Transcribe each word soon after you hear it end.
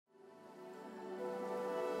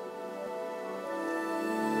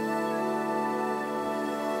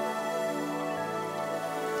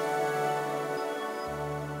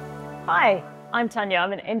Hi, I'm Tanya.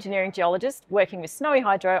 I'm an engineering geologist working with Snowy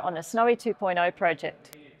Hydro on the Snowy 2.0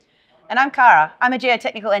 project. And I'm Cara. I'm a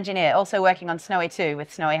geotechnical engineer also working on Snowy 2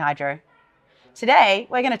 with Snowy Hydro. Today,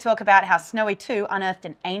 we're going to talk about how Snowy 2 unearthed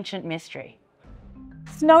an ancient mystery.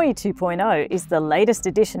 Snowy 2.0 is the latest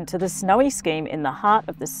addition to the Snowy scheme in the heart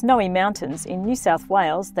of the Snowy Mountains in New South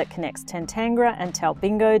Wales that connects Tantangra and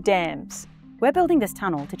Talbingo dams. We're building this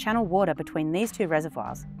tunnel to channel water between these two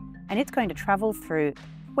reservoirs, and it's going to travel through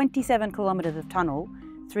 27 kilometres of tunnel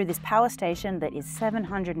through this power station that is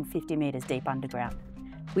 750 metres deep underground.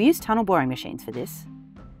 We used tunnel boring machines for this.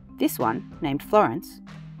 This one, named Florence,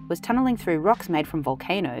 was tunnelling through rocks made from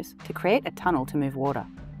volcanoes to create a tunnel to move water.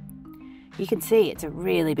 You can see it's a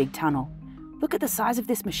really big tunnel. Look at the size of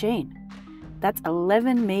this machine. That's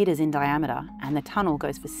 11 metres in diameter, and the tunnel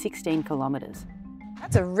goes for 16 kilometres.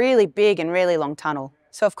 That's a really big and really long tunnel.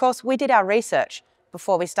 So of course we did our research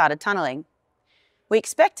before we started tunnelling. We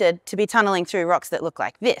expected to be tunnelling through rocks that look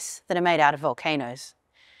like this, that are made out of volcanoes.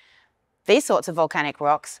 These sorts of volcanic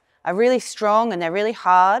rocks are really strong and they're really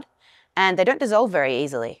hard, and they don't dissolve very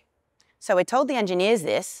easily. So we told the engineers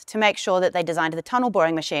this to make sure that they designed the tunnel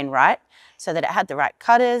boring machine right, so that it had the right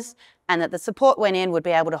cutters and that the support went in would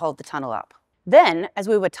be able to hold the tunnel up. Then, as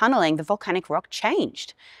we were tunnelling, the volcanic rock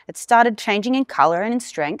changed. It started changing in colour and in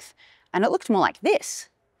strength, and it looked more like this.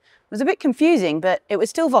 It was a bit confusing, but it was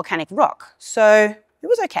still volcanic rock, so it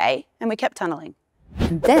was okay, and we kept tunnelling.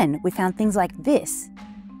 And then we found things like this.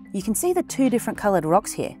 You can see the two different coloured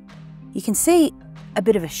rocks here. You can see a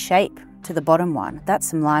bit of a shape to the bottom one. That's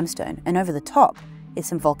some limestone, and over the top is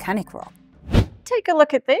some volcanic rock. Take a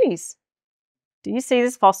look at these. Do you see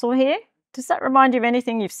this fossil here? Does that remind you of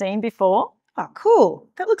anything you've seen before? Oh, cool.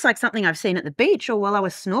 That looks like something I've seen at the beach or while I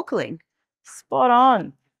was snorkeling. Spot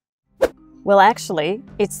on. Well, actually,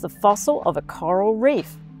 it's the fossil of a coral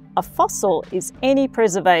reef. A fossil is any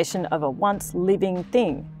preservation of a once living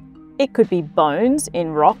thing. It could be bones in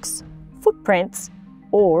rocks, footprints,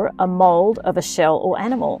 or a mould of a shell or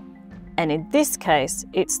animal. And in this case,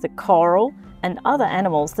 it's the coral and other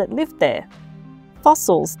animals that lived there.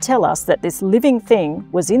 Fossils tell us that this living thing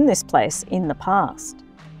was in this place in the past.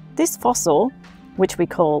 This fossil, which we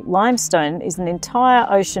call limestone, is an entire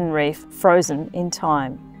ocean reef frozen in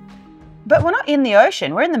time. But we're not in the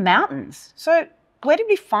ocean, we're in the mountains. So where did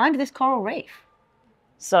we find this coral reef?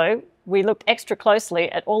 So we looked extra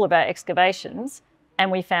closely at all of our excavations,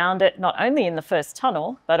 and we found it not only in the first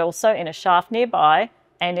tunnel, but also in a shaft nearby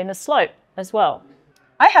and in a slope as well.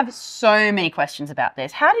 I have so many questions about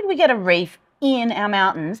this. How did we get a reef in our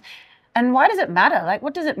mountains? And why does it matter? Like,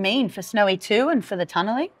 what does it mean for Snowy 2 and for the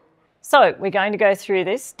tunnelling? So we're going to go through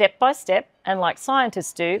this step by step, and like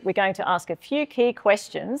scientists do, we're going to ask a few key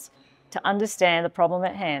questions to understand the problem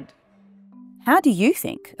at hand. How do you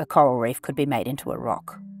think a coral reef could be made into a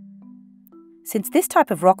rock? Since this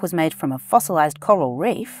type of rock was made from a fossilised coral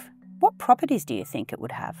reef, what properties do you think it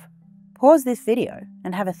would have? Pause this video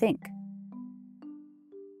and have a think.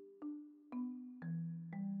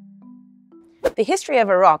 The history of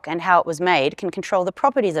a rock and how it was made can control the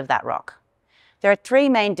properties of that rock. There are three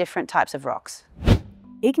main different types of rocks.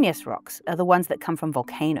 Igneous rocks are the ones that come from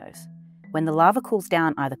volcanoes, when the lava cools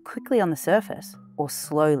down either quickly on the surface or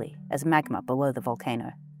slowly as magma below the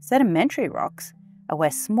volcano. Sedimentary rocks are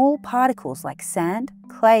where small particles like sand,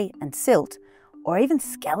 clay and silt, or even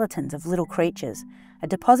skeletons of little creatures, are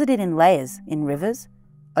deposited in layers in rivers,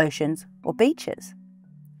 oceans or beaches.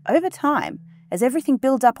 Over time, as everything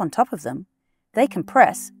builds up on top of them, they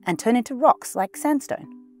compress and turn into rocks like sandstone.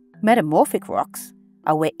 Metamorphic rocks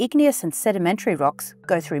are where igneous and sedimentary rocks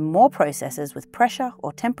go through more processes with pressure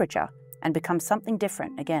or temperature and become something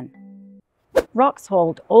different again. Rocks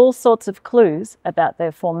hold all sorts of clues about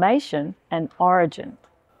their formation and origin.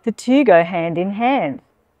 The two go hand in hand.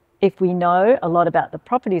 If we know a lot about the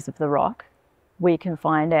properties of the rock, we can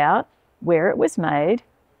find out where it was made,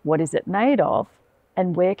 what is it made of,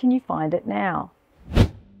 and where can you find it now.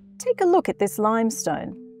 Take a look at this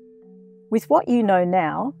limestone. With what you know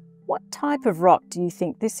now, what type of rock do you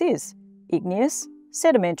think this is? Igneous,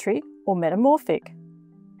 sedimentary, or metamorphic?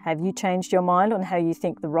 Have you changed your mind on how you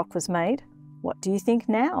think the rock was made? What do you think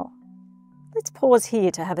now? Let's pause here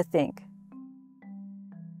to have a think.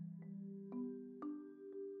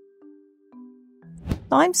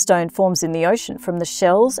 Limestone forms in the ocean from the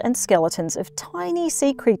shells and skeletons of tiny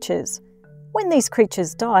sea creatures. When these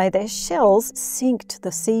creatures die, their shells sink to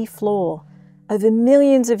the sea floor. Over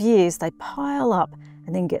millions of years, they pile up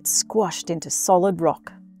and then get squashed into solid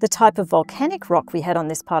rock. The type of volcanic rock we had on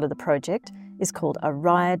this part of the project is called a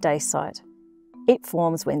rhyodacite. It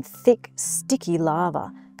forms when thick, sticky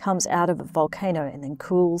lava comes out of a volcano and then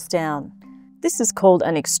cools down. This is called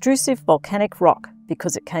an extrusive volcanic rock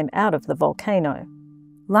because it came out of the volcano.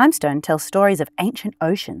 Limestone tells stories of ancient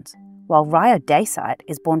oceans, while rhyodacite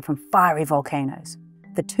is born from fiery volcanoes.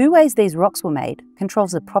 The two ways these rocks were made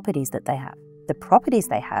controls the properties that they have. The properties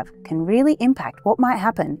they have can really impact what might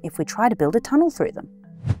happen if we try to build a tunnel through them.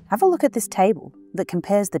 Have a look at this table that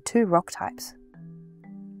compares the two rock types.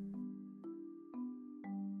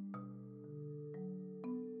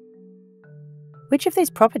 Which of these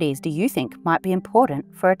properties do you think might be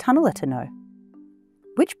important for a tunneler to know?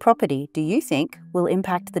 Which property do you think will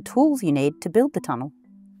impact the tools you need to build the tunnel?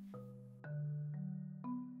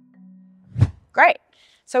 Great.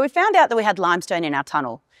 So we found out that we had limestone in our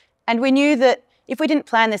tunnel, and we knew that if we didn't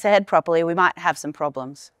plan this ahead properly, we might have some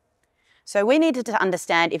problems. So we needed to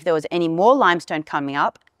understand if there was any more limestone coming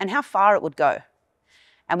up and how far it would go.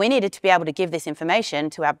 And we needed to be able to give this information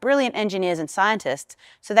to our brilliant engineers and scientists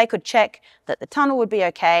so they could check that the tunnel would be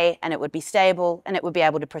okay and it would be stable and it would be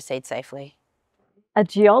able to proceed safely. A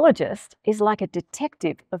geologist is like a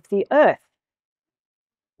detective of the Earth.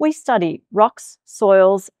 We study rocks,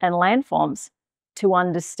 soils, and landforms to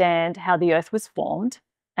understand how the Earth was formed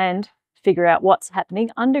and figure out what's happening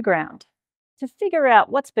underground. To figure out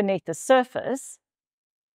what's beneath the surface,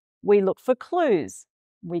 we look for clues.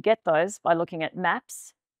 We get those by looking at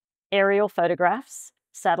maps, aerial photographs,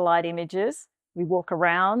 satellite images. We walk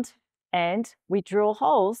around and we drill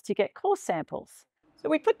holes to get core samples. So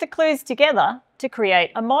we put the clues together to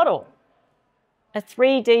create a model, a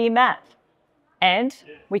 3D map, and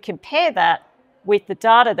we compare that with the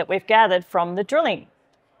data that we've gathered from the drilling.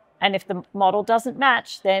 And if the model doesn't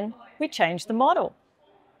match, then we change the model.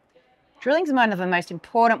 Drilling is one of the most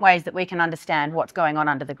important ways that we can understand what's going on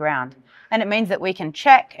under the ground. And it means that we can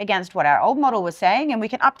check against what our old model was saying and we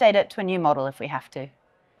can update it to a new model if we have to.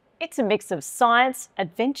 It's a mix of science,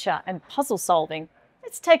 adventure, and puzzle solving.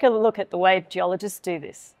 Let's take a look at the way geologists do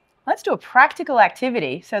this. Let's do a practical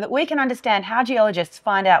activity so that we can understand how geologists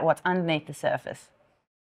find out what's underneath the surface.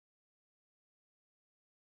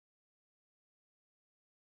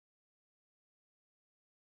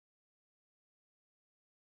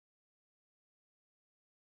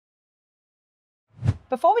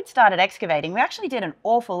 Before we'd started excavating, we actually did an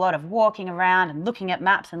awful lot of walking around and looking at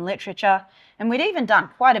maps and literature, and we'd even done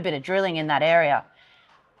quite a bit of drilling in that area.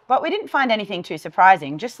 But we didn't find anything too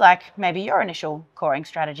surprising, just like maybe your initial coring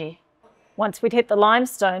strategy. Once we'd hit the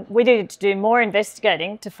limestone, we needed to do more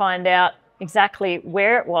investigating to find out exactly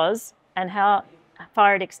where it was and how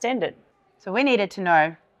far it extended. So we needed to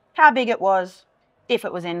know how big it was, if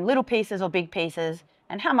it was in little pieces or big pieces,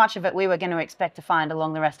 and how much of it we were going to expect to find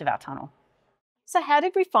along the rest of our tunnel. So how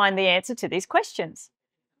did we find the answer to these questions?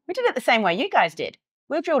 We did it the same way you guys did.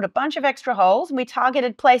 We drilled a bunch of extra holes and we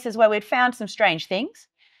targeted places where we'd found some strange things.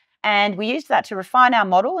 And we used that to refine our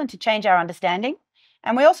model and to change our understanding.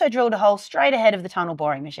 And we also drilled a hole straight ahead of the tunnel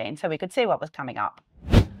boring machine so we could see what was coming up.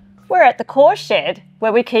 We're at the core shed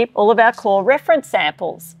where we keep all of our core reference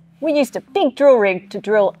samples. We used a big drill rig to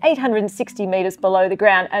drill 860 metres below the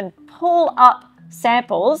ground and pull up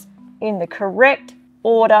samples in the correct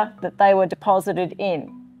order that they were deposited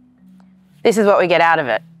in. This is what we get out of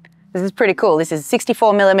it. This is pretty cool. This is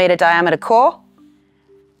 64mm diameter core.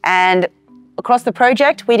 And across the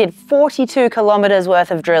project, we did 42 kilometres worth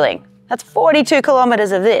of drilling. That's 42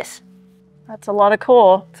 kilometres of this. That's a lot of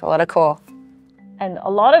core. It's a lot of core. And a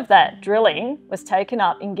lot of that drilling was taken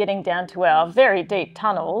up in getting down to our very deep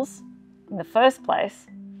tunnels in the first place.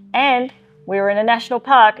 And we were in a national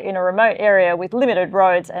park in a remote area with limited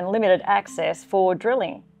roads and limited access for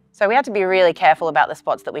drilling. So we had to be really careful about the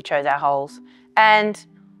spots that we chose our holes. And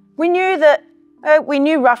we knew that we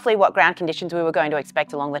knew roughly what ground conditions we were going to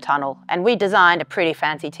expect along the tunnel. And we designed a pretty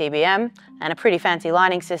fancy TBM and a pretty fancy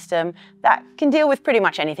lining system that can deal with pretty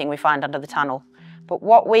much anything we find under the tunnel. But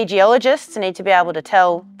what we geologists need to be able to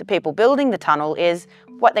tell the people building the tunnel is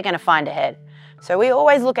what they're going to find ahead. So we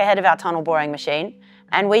always look ahead of our tunnel boring machine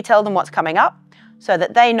and we tell them what's coming up so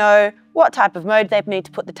that they know what type of mode they need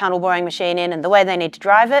to put the tunnel boring machine in and the way they need to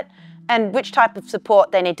drive it and which type of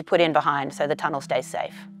support they need to put in behind so the tunnel stays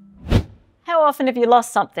safe. How often have you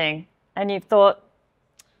lost something and you've thought,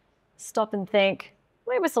 stop and think,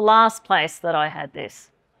 where was the last place that I had this?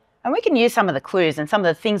 And we can use some of the clues and some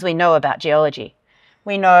of the things we know about geology.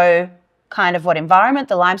 We know kind of what environment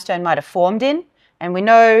the limestone might have formed in, and we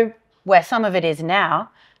know where some of it is now.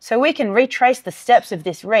 So we can retrace the steps of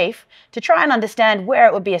this reef to try and understand where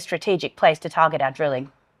it would be a strategic place to target our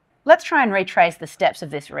drilling. Let's try and retrace the steps of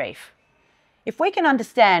this reef. If we can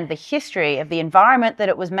understand the history of the environment that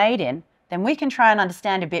it was made in, then we can try and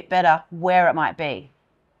understand a bit better where it might be.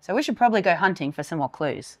 So we should probably go hunting for some more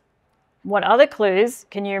clues. What other clues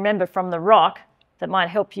can you remember from the rock that might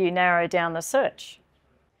help you narrow down the search?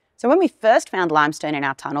 So when we first found limestone in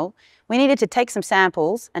our tunnel, we needed to take some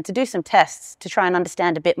samples and to do some tests to try and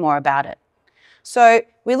understand a bit more about it. So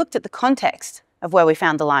we looked at the context of where we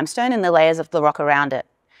found the limestone and the layers of the rock around it.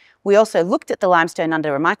 We also looked at the limestone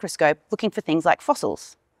under a microscope, looking for things like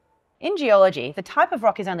fossils. In geology, the type of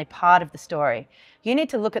rock is only part of the story. You need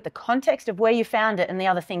to look at the context of where you found it and the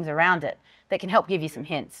other things around it that can help give you some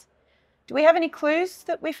hints. Do we have any clues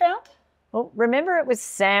that we found? Well, remember it was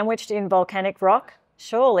sandwiched in volcanic rock?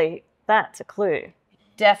 Surely that's a clue.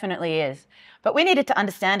 Definitely is. But we needed to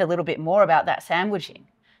understand a little bit more about that sandwiching.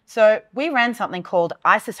 So we ran something called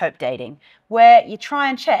isotope dating, where you try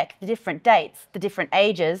and check the different dates, the different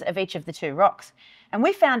ages of each of the two rocks. And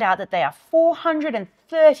we found out that they are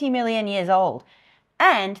 430 million years old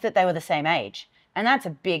and that they were the same age. And that's a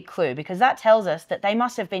big clue because that tells us that they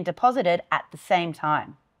must have been deposited at the same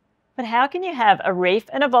time. But how can you have a reef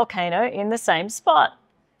and a volcano in the same spot?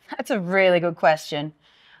 That's a really good question.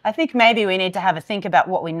 I think maybe we need to have a think about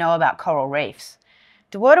what we know about coral reefs.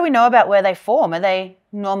 What do we know about where they form? Are they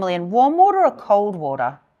normally in warm water or cold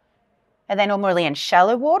water? Are they normally in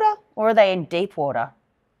shallow water or are they in deep water?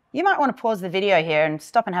 You might want to pause the video here and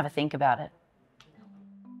stop and have a think about it.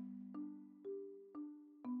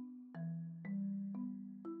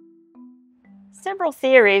 Several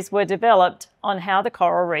theories were developed on how the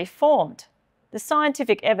coral reef formed. The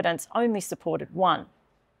scientific evidence only supported one,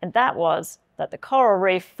 and that was that the coral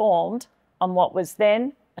reef formed on what was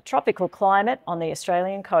then a tropical climate on the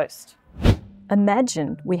Australian coast.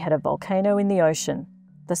 Imagine we had a volcano in the ocean.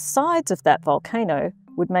 The sides of that volcano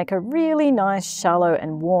would make a really nice shallow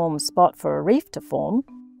and warm spot for a reef to form.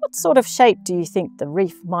 What sort of shape do you think the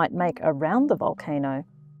reef might make around the volcano?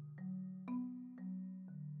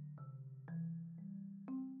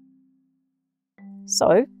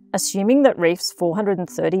 So, assuming that reefs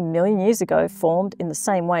 430 million years ago formed in the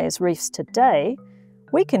same way as reefs today,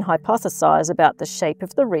 we can hypothesize about the shape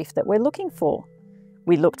of the reef that we're looking for.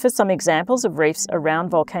 We looked for some examples of reefs around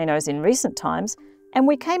volcanoes in recent times, and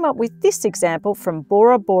we came up with this example from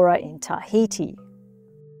Bora Bora in Tahiti.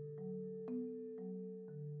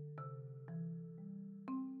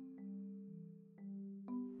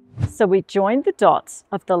 So we joined the dots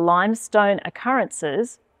of the limestone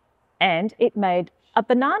occurrences and it made a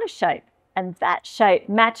banana shape, and that shape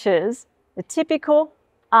matches the typical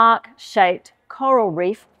arc-shaped coral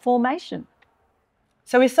reef formation.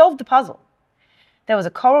 So we solved the puzzle. There was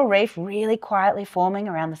a coral reef really quietly forming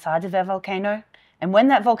around the sides of our volcano, and when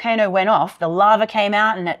that volcano went off, the lava came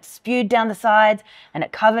out and it spewed down the sides and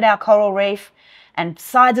it covered our coral reef, and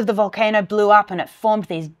sides of the volcano blew up and it formed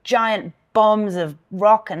these giant bombs of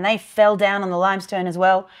rock and they fell down on the limestone as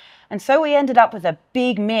well. And so we ended up with a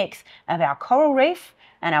big mix of our coral reef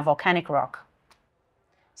and our volcanic rock.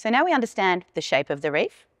 So now we understand the shape of the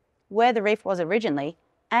reef, where the reef was originally,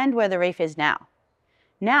 and where the reef is now.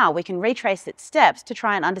 Now we can retrace its steps to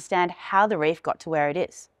try and understand how the reef got to where it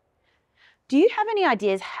is. Do you have any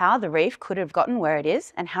ideas how the reef could have gotten where it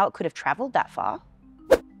is and how it could have travelled that far?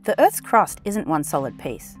 The Earth's crust isn't one solid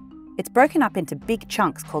piece. It's broken up into big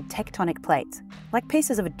chunks called tectonic plates, like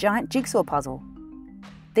pieces of a giant jigsaw puzzle.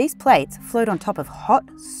 These plates float on top of hot,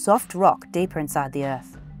 soft rock deeper inside the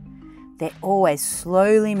Earth. They're always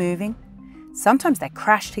slowly moving. Sometimes they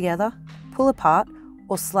crash together, pull apart,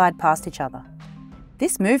 or slide past each other.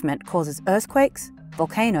 This movement causes earthquakes,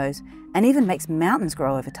 volcanoes, and even makes mountains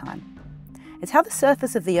grow over time. It's how the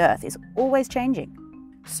surface of the Earth is always changing.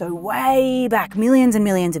 So way back, millions and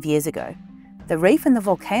millions of years ago, the reef and the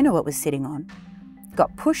volcano it was sitting on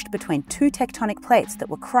got pushed between two tectonic plates that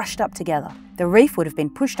were crushed up together. The reef would have been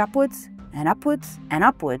pushed upwards and upwards and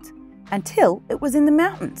upwards until it was in the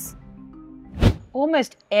mountains.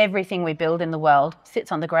 Almost everything we build in the world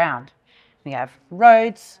sits on the ground. We have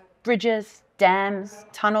roads, bridges, dams,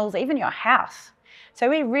 tunnels, even your house. So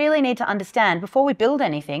we really need to understand before we build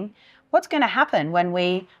anything, what's going to happen when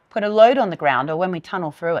we put a load on the ground or when we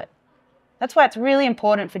tunnel through it. That's why it's really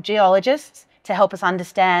important for geologists to help us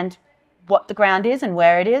understand what the ground is and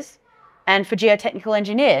where it is, and for geotechnical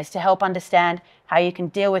engineers to help understand how you can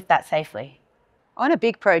deal with that safely. On a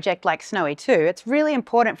big project like Snowy 2, it's really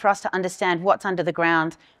important for us to understand what's under the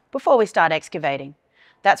ground before we start excavating.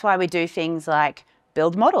 That's why we do things like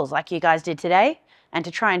build models like you guys did today, and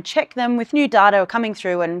to try and check them with new data coming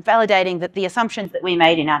through and validating that the assumptions that we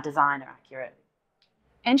made in our design are accurate.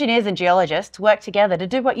 Engineers and geologists work together to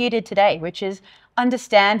do what you did today, which is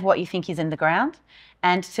understand what you think is in the ground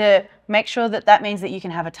and to make sure that that means that you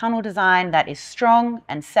can have a tunnel design that is strong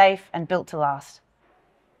and safe and built to last.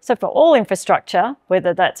 So for all infrastructure,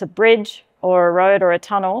 whether that's a bridge or a road or a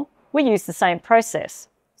tunnel, We use the same process.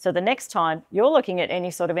 So the next time you're looking at any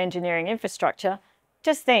sort of engineering infrastructure,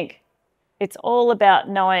 just think, it's all about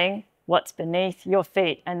knowing what's beneath your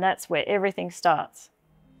feet, and that's where everything starts.